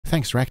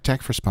Thanks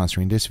RecTech for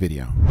sponsoring this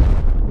video.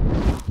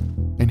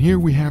 And here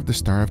we have the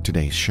star of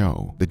today's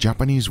show, the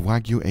Japanese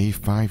Wagyu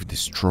A5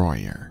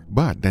 Destroyer.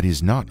 But that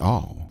is not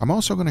all. I'm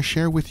also going to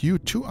share with you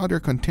two other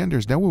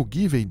contenders that will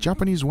give a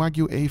Japanese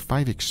Wagyu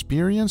A5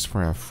 experience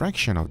for a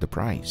fraction of the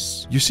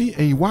price. You see,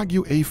 a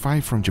Wagyu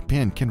A5 from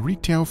Japan can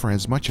retail for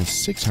as much as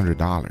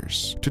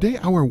 $600. Today,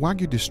 our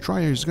Wagyu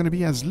Destroyer is going to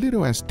be as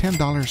little as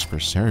 $10 per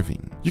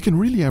serving. You can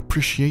really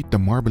appreciate the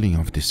marbling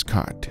of this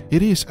cut.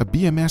 It is a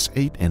BMS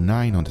 8 and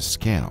 9 on the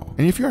scale.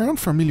 And if you are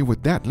unfamiliar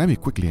with that, let me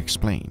quickly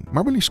explain.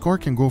 Marbling score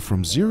can go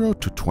from 0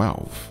 to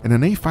 12, and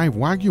an A5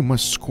 Wagyu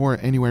must score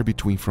anywhere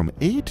between from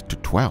 8 to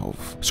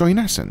 12. So in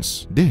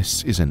essence,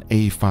 this is an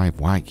A5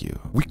 Wagyu.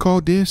 We call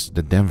this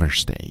the Denver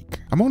steak.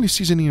 I'm only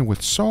seasoning it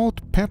with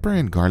salt, pepper,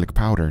 and garlic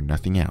powder,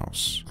 nothing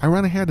else. I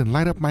ran ahead and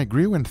light up my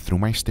grill and threw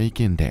my steak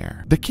in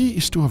there. The key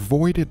is to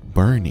avoid it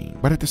burning,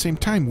 but at the same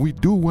time, we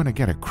do want to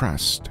get a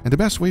crust. And the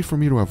best way for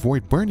me to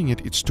avoid burning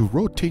it is to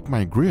rotate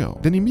my grill,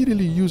 then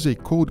immediately use a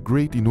cold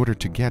grate in order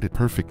to get it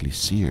perfectly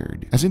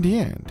seared. As in the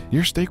end,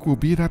 your steak will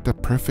be at the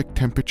perfect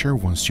temperature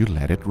once you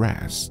let it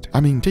rest. I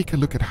mean, take a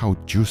look at how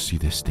juicy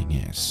this thing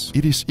is.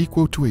 It is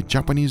equal to a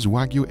Japanese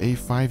Wagyu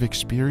A5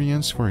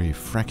 experience for a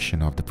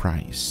fraction of the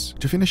price.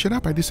 To finish it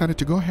up, I decided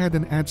to go ahead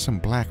and add some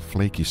black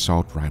flaky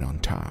salt right on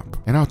top.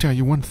 And I'll tell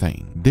you one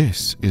thing,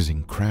 this is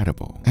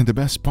incredible. And the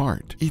best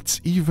part,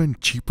 it's even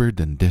cheaper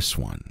than this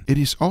one. It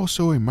is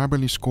also a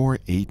marbling score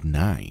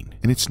 8-9,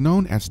 and it's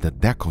known as the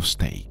Deco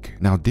steak.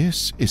 Now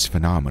this is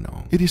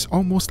phenomenal. It is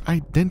almost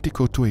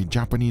identical to a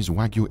Japanese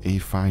Wagyu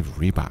A5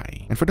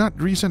 ribeye. And for that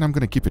reason, I'm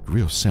gonna keep it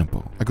real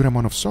simple. A good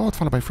amount of salt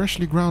followed by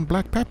freshly ground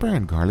black pepper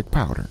and garlic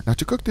powder. Now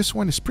to cook this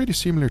one is pretty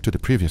similar to the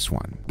previous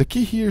one. The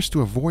key here is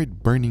to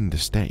avoid burning the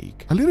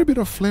steak. A little bit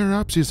of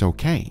flare-ups is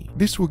okay.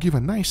 This will give a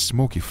nice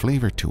smoky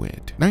flavor to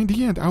it. Now in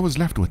the end, I was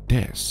left with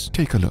this.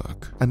 Take a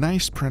look. A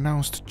nice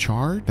pronounced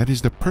char. That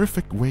is the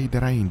perfect way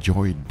that I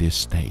enjoyed this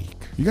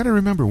steak. You gotta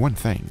remember one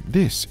thing.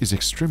 This is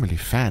extremely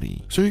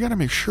fatty, so you gotta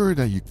make sure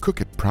that you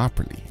cook it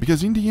properly.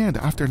 Because in the end,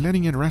 after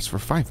letting it rest for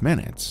 5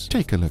 minutes,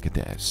 take a look at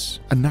this.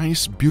 A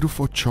nice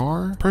beautiful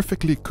char,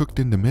 perfectly cooked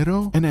in the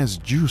middle, and as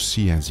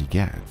juicy as it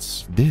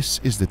gets. This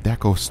is the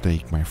Deco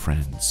steak, my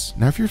friends.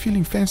 Now if you're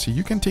feeling fancy,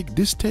 you can take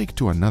this steak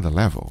to another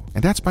level,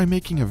 and that's by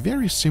making a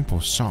very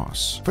simple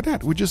sauce. For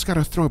that, we just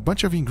gotta throw a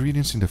bunch of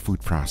ingredients in the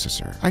food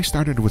processor. I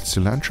started with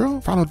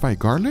cilantro, followed by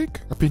garlic,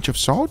 a pinch of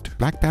salt,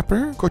 black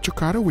pepper,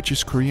 gochujara, which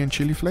is Korean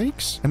chili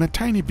flakes, and a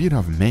tiny bit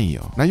of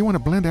mayo. Now you want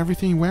to blend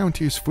everything well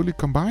until it's fully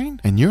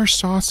combined, and your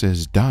sauce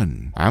is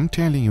done. I'm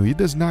telling you, it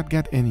does not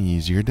get any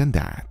easier than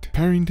that.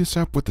 Pairing this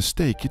up with the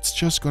steak, it's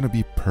just gonna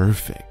be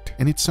perfect,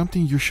 and it's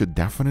something you should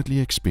definitely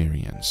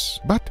experience.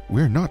 But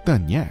we're not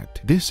done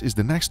yet. This is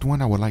the next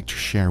one I would like to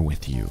share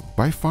with you.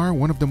 By far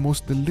one of the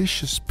most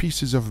delicious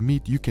pieces of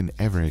meat you can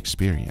ever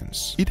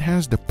experience. It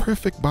has the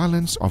perfect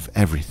balance of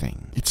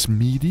everything. It's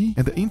meaty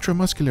and the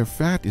intramuscular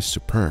fat is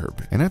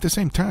superb. And at the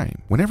same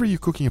time, whenever you're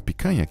cooking a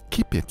picanha,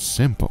 keep it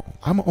simple.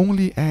 I'm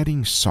only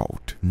adding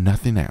salt,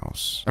 nothing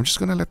else. I'm just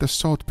gonna let the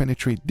salt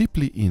penetrate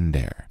deeply in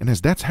there. And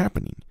as that's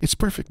happening, it's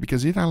perfect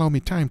because it allows me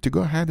time to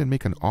go ahead and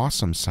make an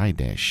awesome side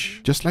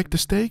dish. Just like the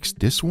steaks,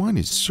 this one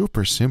is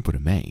super simple to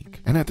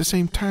make, and at the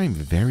same time,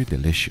 very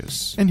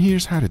delicious. And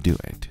here's how to do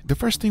it. The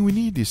first thing we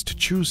need is to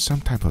choose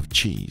some type of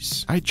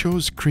cheese. I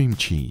chose cream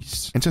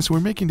cheese. And since we're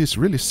making this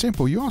really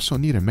simple, you also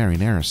need a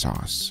marinara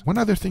sauce. One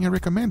other thing I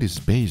recommend is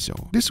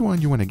basil. This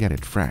one you want to get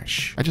it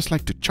fresh. I just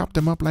like to chop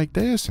them up like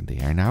this and they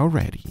are now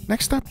ready.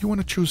 Next up, you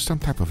want to choose some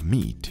type of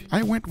meat.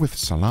 I went with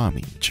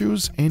salami.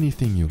 Choose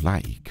anything you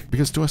like,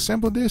 because to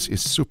assemble this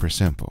is super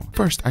simple.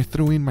 First, I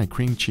threw in my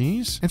cream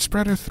cheese and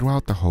spread it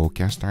throughout the whole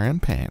cast iron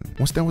pan.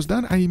 Once that was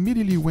done, I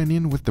immediately went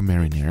in with the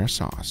marinara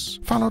sauce,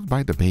 followed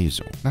by the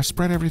basil. Now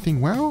spread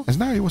everything well, as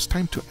now it was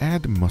time to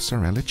add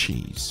mozzarella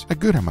cheese, a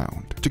good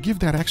amount. To give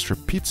that extra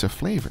pizza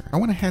flavor, I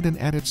went ahead and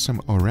added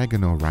some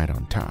oregano right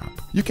on top.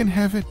 You can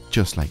have it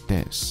just like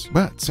this,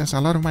 but since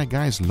a lot of my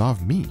guys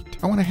love meat,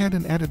 I went ahead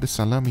and added the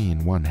salami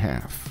in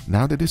 1/2.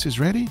 Now that this is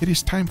ready, it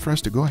is time for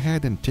us to go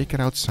ahead and take it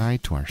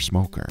outside to our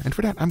smoker. And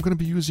for that, I'm going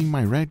to be using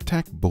my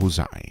RecTech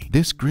Bullseye.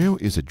 This grill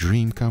is a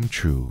dream come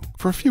true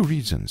for a few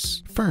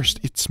reasons. First,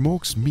 it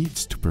smokes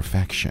meats to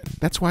perfection.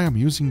 That's why I'm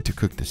using to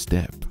cook this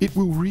dip. It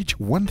will reach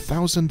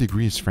 1000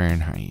 degrees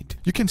Fahrenheit.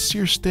 You can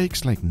sear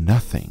steaks like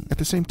nothing. At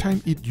the same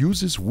time, it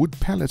uses wood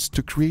pellets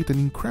to create an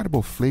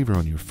incredible flavor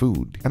on your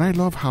food. And I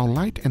love how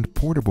light and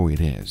portable it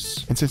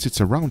is. And since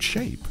it's a round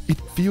shape, it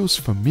feels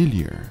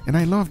familiar. And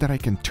I love that I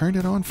can turn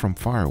it on from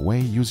far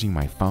away using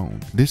my phone.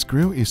 This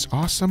grill is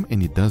awesome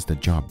and it does the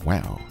job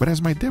well. But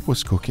as my dip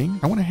was cooking,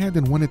 I went ahead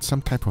and wanted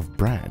some type of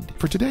bread.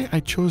 For today, I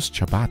chose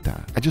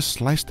ciabatta. I just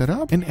sliced it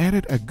up and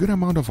added a good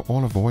amount of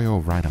olive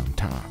oil right on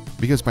top.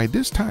 because by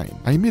this time,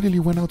 I immediately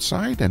went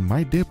outside and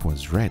my dip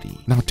was ready.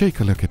 Now take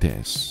a look at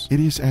this. It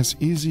is as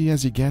easy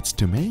as it gets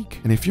to make,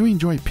 and if you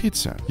enjoy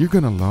pizza, you're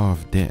gonna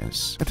love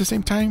this. At the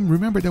same time,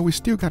 remember that we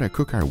still gotta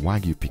cook our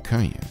Wagyu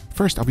picanha.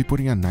 First, I'll be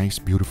putting a nice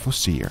beautiful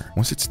sear.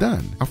 Once it's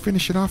done, I'll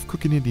finish it off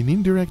cooking it in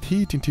indirect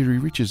heat until it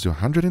reaches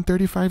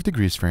 135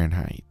 degrees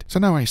Fahrenheit. So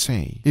now I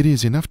say, it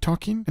is enough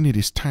talking and it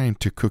is time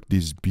to cook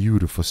this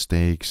beautiful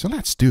steak, so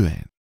let's do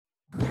it.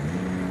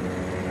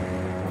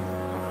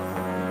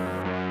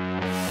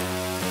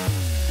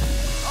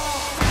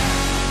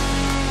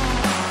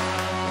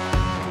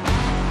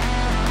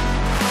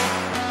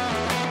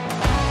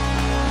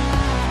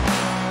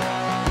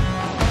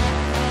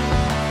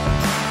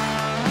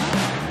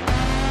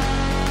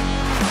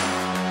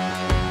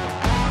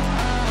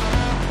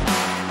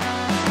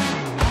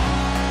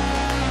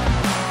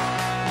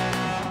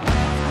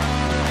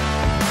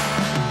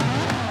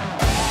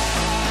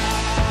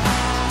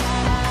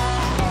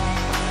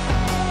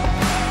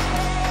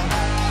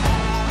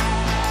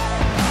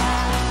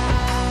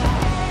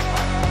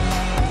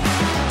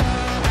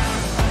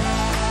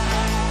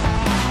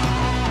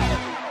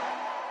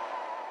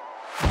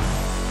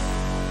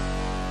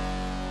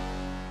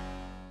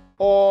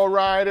 All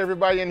right,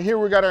 everybody, and here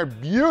we got our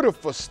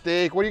beautiful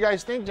steak. What do you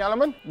guys think,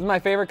 gentlemen? This is my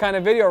favorite kind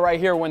of video right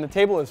here, when the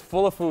table is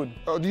full of food.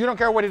 Oh, you don't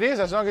care what it is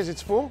as long as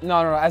it's full?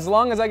 No. As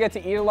long as I get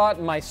to eat a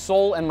lot, my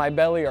soul and my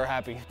belly are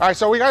happy. All right,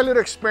 so we got a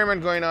little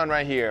experiment going on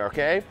right here,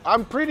 okay?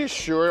 I'm pretty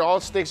sure all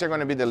steaks are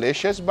gonna be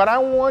delicious, but I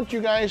want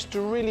you guys to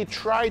really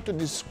try to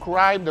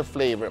describe the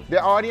flavor. The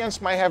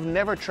audience might have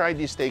never tried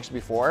these steaks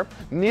before.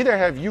 Neither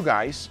have you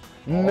guys.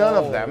 None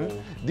of them.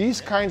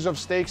 These kinds of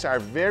steaks are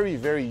very,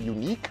 very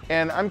unique,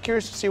 and I'm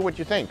curious to see what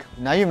you think.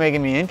 Now you're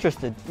making me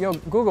interested. Yo,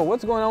 Google,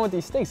 what's going on with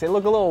these steaks? They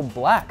look a little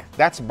black.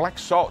 That's black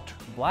salt.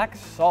 Black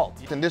salt.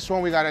 And this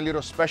one, we got a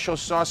little special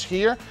sauce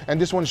here,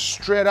 and this one's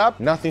straight up,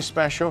 nothing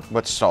special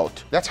but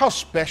salt. That's how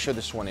special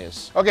this one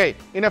is. Okay,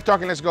 enough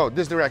talking, let's go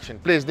this direction.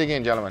 Please dig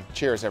in, gentlemen.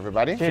 Cheers,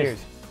 everybody.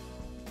 Cheers.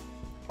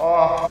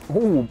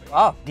 Ooh,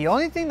 wow. The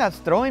only thing that's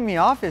throwing me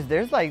off is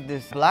there's like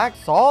this black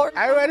salt.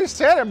 I already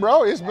said it,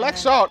 bro. It's black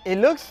salt. It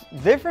looks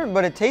different,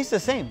 but it tastes the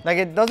same. Like,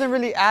 it doesn't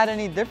really add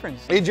any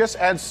difference. It just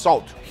adds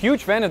salt.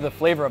 Huge fan of the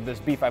flavor of this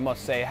beef, I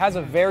must say. It has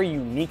a very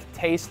unique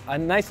taste, a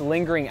nice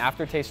lingering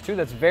aftertaste too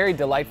that's very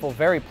delightful,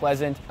 very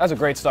pleasant. That's a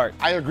great start.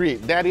 I agree.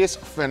 That is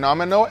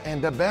phenomenal,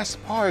 and the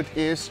best part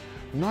is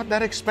not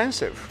that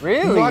expensive.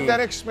 Really? Not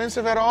that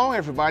expensive at all,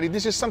 everybody.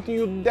 This is something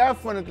you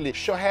definitely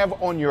should have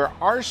on your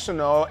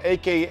arsenal,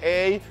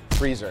 aka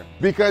freezer,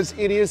 because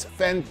it is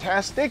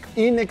fantastic,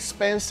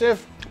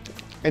 inexpensive,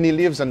 and it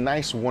leaves a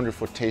nice,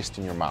 wonderful taste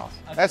in your mouth.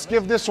 Let's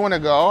give this one a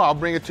go. I'll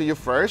bring it to you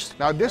first.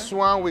 Now this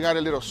one, we got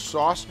a little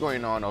sauce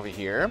going on over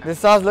here. This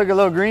sauce look a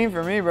little green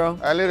for me, bro.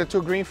 A little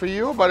too green for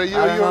you, but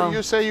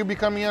you say you're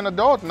becoming an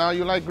adult, now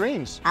you like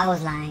greens. I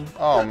was lying.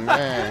 Oh,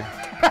 man.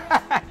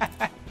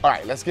 All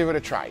right, let's give it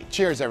a try.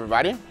 Cheers,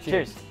 everybody.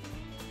 Cheers.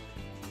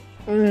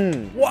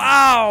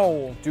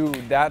 Wow!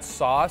 Dude, that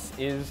sauce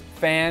is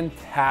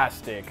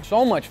fantastic.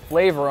 So much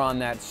flavor on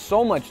that,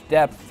 so much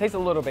depth. It tastes a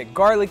little bit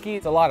garlicky.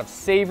 It's a lot of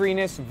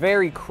savoriness,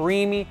 very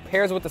creamy.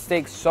 Pairs with the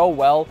steak so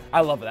well.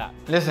 I love that.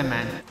 Listen,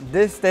 man,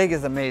 this steak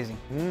is amazing.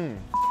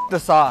 The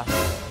sauce.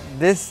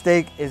 This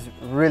steak is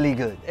really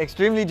good.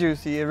 Extremely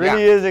juicy. It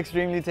really is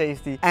extremely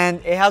tasty. And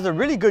it has a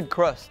really good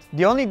crust.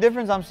 The only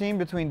difference I'm seeing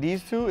between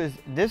these two is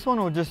this one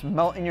will just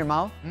melt in your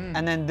mouth.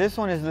 And then this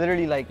one is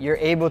literally like you're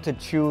able to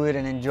chew it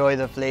and enjoy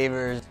the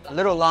flavors a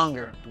little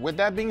longer. With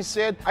that being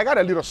said, I got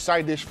a little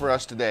side dish for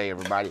us today,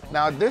 everybody.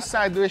 Now, this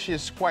side dish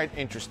is quite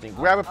interesting.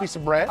 Grab a piece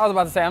of bread. I was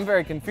about to say, I'm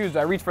very confused. Do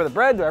I reach for the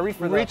bread? Do I reach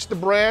for the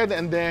bread,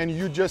 and then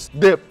you just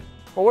dip.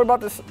 But what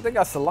about this? They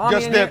got salami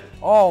Just in dip. it.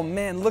 Oh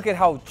man, look at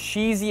how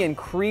cheesy and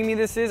creamy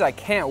this is. I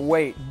can't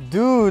wait.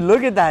 Dude,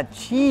 look at that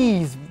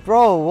cheese,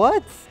 bro.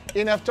 What?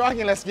 Enough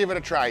talking, let's give it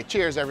a try.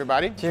 Cheers,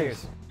 everybody.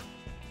 Cheers.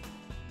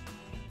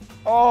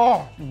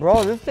 Oh,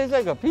 Bro, this tastes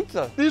like a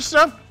pizza.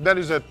 pizza, that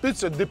is a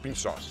pizza dipping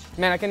sauce.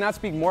 Man, I cannot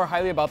speak more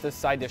highly about this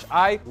side dish.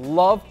 I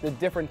love the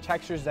different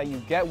textures that you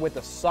get with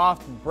the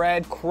soft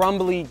bread,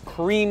 crumbly,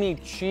 creamy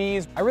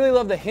cheese. I really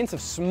love the hints of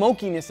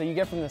smokiness that you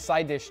get from the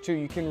side dish too.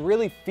 You can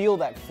really feel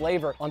that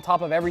flavor on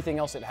top of everything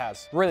else it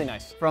has. Really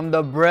nice. From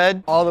the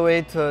bread all the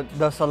way to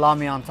the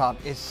salami on top.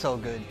 It's so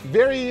good.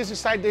 Very easy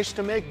side dish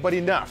to make, but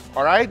enough.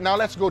 All right, now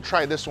let's go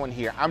try this one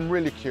here. I'm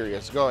really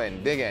curious. Go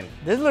in, dig in.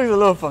 This looks a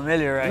little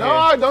familiar right here.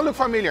 No, don't look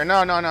familiar.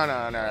 No.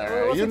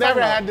 What's You it never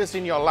talking had this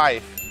in your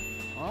life.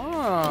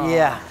 Oh.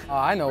 Yeah. Oh,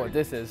 I know what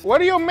this is. What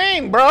do you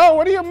mean, bro?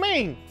 What do you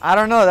mean? I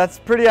don't know. That's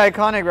pretty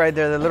iconic right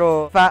there. The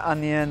little fat on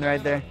the end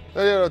right there.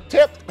 A little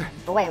tip.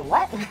 Wait,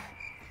 what?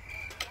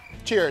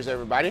 Cheers,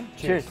 everybody.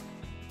 Cheers.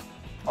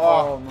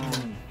 Oh,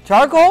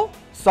 Charcoal,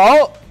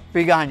 salt,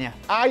 Picanha.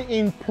 I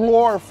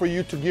implore for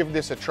you to give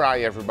this a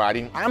try,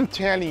 everybody. I'm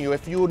telling you,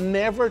 if you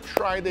never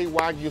tried a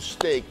Wagyu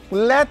steak,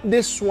 let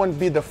this one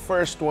be the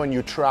first one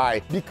you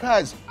try,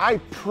 because I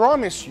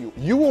promise you,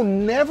 you will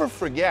never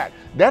forget.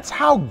 That's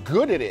how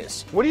good it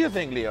is. What do you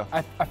think, Leo?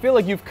 I feel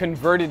like you've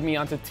converted me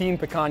onto Team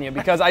Picanha,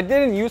 because I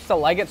didn't used to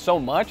like it so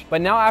much,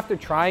 but now after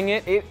trying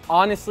it, it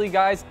honestly,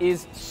 guys,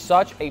 is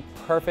such a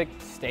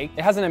perfect steak.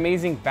 It has an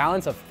amazing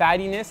balance of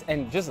fattiness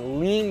and just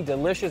lean,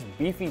 delicious,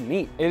 beefy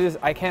meat. It is,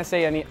 I can't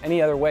say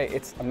any other way.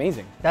 It's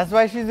amazing. That's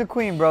why she's the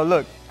queen, bro.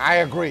 Look, I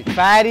agree.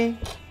 fatty,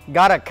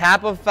 got a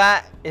cap of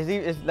fat.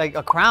 It's like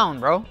a crown,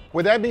 bro.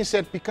 With that being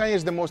said, picanha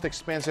is the most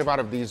expensive out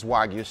of these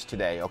Wagyus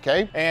today,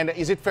 okay? And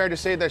is it fair to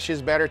say that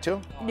she's better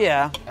too?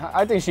 Yeah.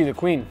 I think she's the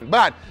queen.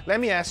 But let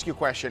me ask you a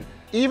question.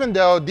 Even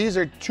though these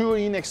are too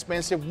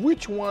inexpensive,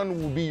 which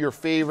one would be your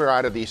favorite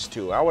out of these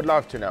two? I would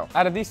love to know.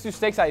 Out of these two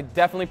steaks, I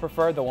definitely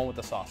prefer the one with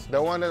the sauce.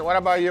 The one that, what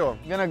about you?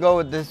 I'm gonna go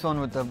with this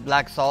one with the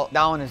black salt.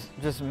 That one is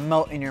just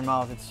melt in your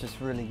mouth. It's just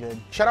really good.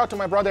 Shout out to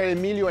my brother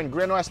Emilio and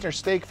Grand Western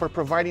Steak for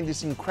providing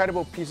these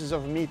incredible pieces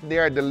of meat. They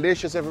are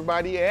delicious,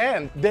 everybody,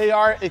 and they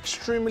are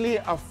extremely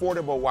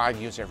affordable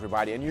Wagyus,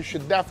 everybody, and you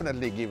should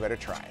definitely give it a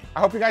try. I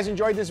hope you guys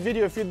enjoyed this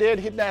video. If you did,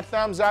 hit that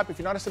thumbs up. If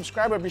you're not a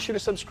subscriber, be sure to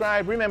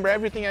subscribe. Remember,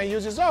 everything I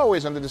use is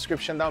always on the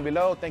description down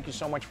below. Thank you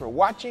so much for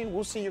watching.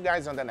 We'll see you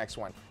guys on the next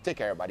one. Take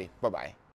care, everybody. Bye-bye.